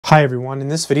Hi everyone, in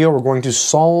this video we're going to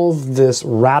solve this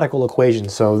radical equation.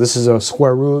 So this is a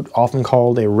square root, often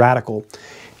called a radical,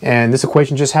 and this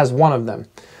equation just has one of them.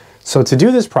 So to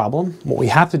do this problem, what we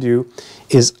have to do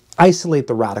is isolate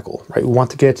the radical, right? We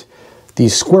want to get the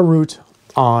square root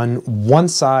on one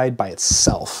side by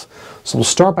itself. So we'll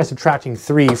start by subtracting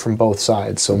 3 from both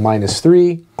sides. So minus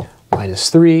 3, minus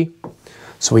 3.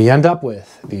 So we end up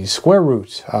with the square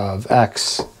root of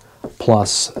x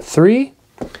plus 3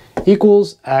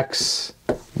 equals x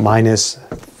minus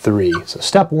 3. So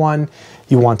step 1,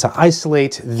 you want to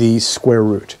isolate the square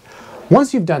root.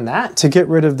 Once you've done that, to get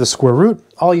rid of the square root,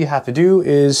 all you have to do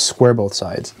is square both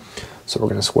sides. So we're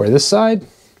going to square this side,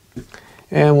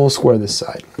 and we'll square this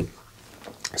side.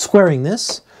 Squaring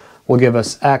this will give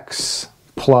us x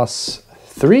plus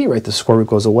 3, right? The square root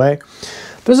goes away.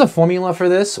 There's a formula for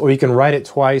this, or you can write it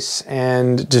twice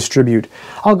and distribute.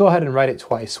 I'll go ahead and write it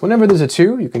twice. Whenever there's a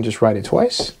 2, you can just write it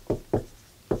twice.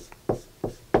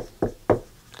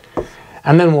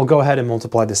 And then we'll go ahead and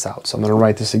multiply this out. So I'm going to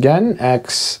write this again,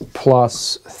 x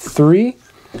plus 3.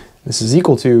 This is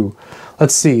equal to,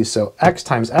 let's see, so x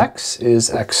times x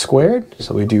is x squared.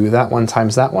 So we do that one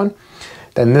times that one.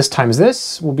 Then this times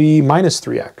this will be minus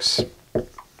 3x.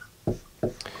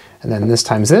 And then this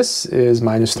times this is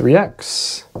minus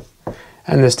 3x.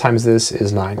 And this times this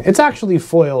is 9. It's actually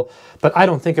FOIL, but I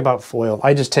don't think about FOIL.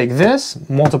 I just take this,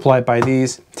 multiply it by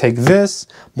these, take this,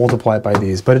 multiply it by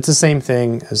these. But it's the same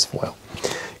thing as FOIL.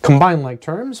 Combine like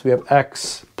terms, we have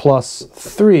x plus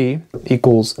 3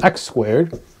 equals x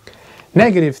squared.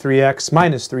 Negative 3x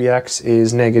minus 3x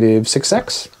is negative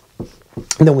 6x.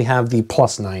 And then we have the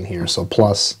plus 9 here, so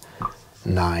plus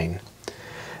 9.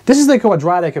 This is the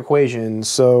quadratic equation,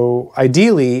 so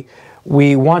ideally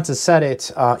we want to set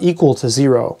it equal to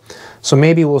 0. So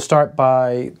maybe we'll start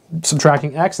by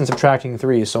subtracting x and subtracting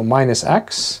 3. So minus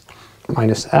x,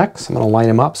 minus x. I'm going to line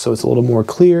them up so it's a little more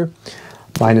clear.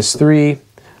 Minus 3,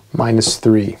 minus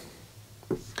 3.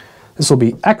 This will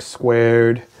be x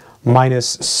squared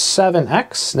minus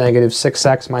 7x. Negative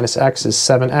 6x minus x is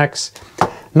 7x.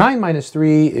 9 minus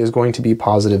 3 is going to be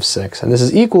positive 6. And this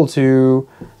is equal to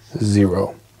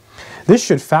 0. This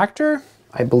should factor,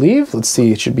 I believe. Let's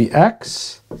see, it should be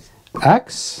x,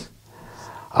 x.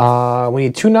 We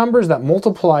need two numbers that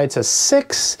multiply to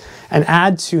 6 and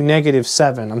add to negative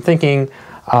 7. I'm thinking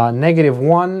negative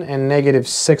 1 and negative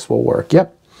 6 will work.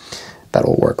 Yep,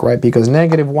 that'll work, right? Because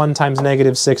negative 1 times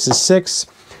negative 6 is 6.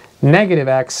 Negative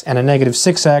x and a negative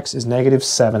 6x is negative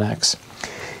 7x.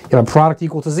 You have a product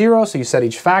equal to 0, so you set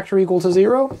each factor equal to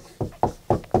 0.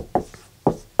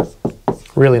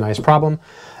 Really nice problem.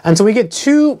 And so we get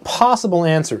two possible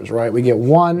answers, right? We get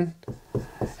 1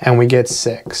 and we get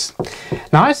 6.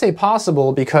 Now I say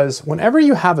possible because whenever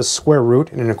you have a square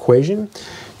root in an equation,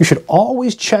 you should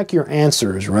always check your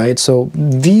answers, right? So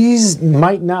these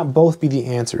might not both be the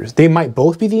answers. They might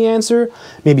both be the answer.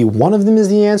 Maybe one of them is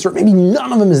the answer. Maybe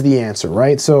none of them is the answer,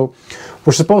 right? So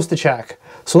we're supposed to check.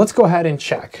 So let's go ahead and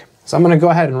check. So I'm going to go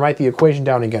ahead and write the equation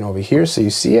down again over here so you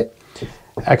see it.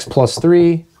 X plus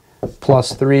 3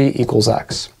 plus 3 equals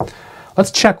x. Let's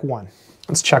check 1.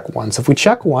 Let's check 1. So if we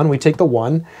check 1, we take the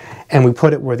 1 and we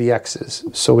put it where the x is.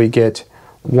 So we get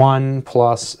 1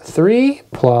 plus 3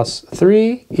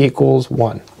 equals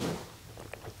 1.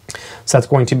 So that's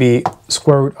going to be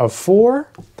square root of 4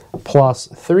 plus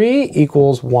 3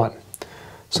 equals 1.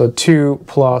 So 2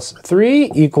 plus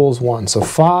 3 equals 1. So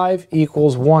 5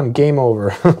 equals 1. Game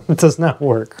over. It does not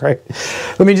work, right?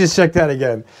 Let me just check that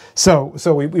again. So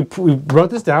we wrote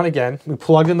this down again. We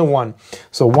plugged in the 1.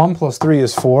 So 1 plus 3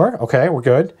 is 4. Okay, we're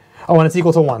good. Oh, and it's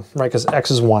equal to 1, right? Because x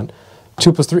is 1.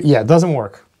 2 plus 3. Yeah, it doesn't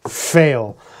work.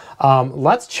 Fail.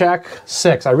 Let's check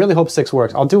 6. I really hope 6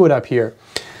 works. I'll do it up here.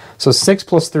 So 6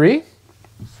 plus 3.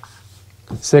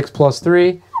 6 plus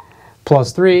 3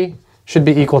 plus 3 should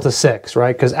be equal to 6,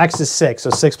 right? Because x is 6, so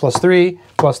 6 plus 3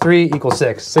 equals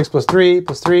 6. 6 plus 3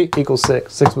 plus 3 equals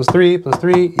 6. 6 plus 3 plus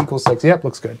 3 equals 6. Yep,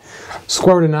 looks good.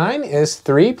 Square root of 9 is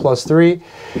 3 plus 3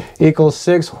 equals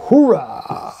 6.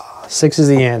 Hoorah! 6 is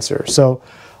the answer. So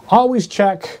always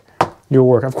check your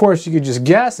work. Of course, you could just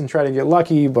guess and try to get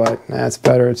lucky, but it's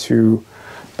better to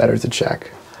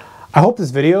check. I hope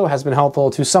this video has been helpful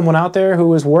to someone out there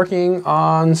who is working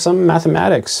on some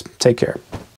mathematics. Take care.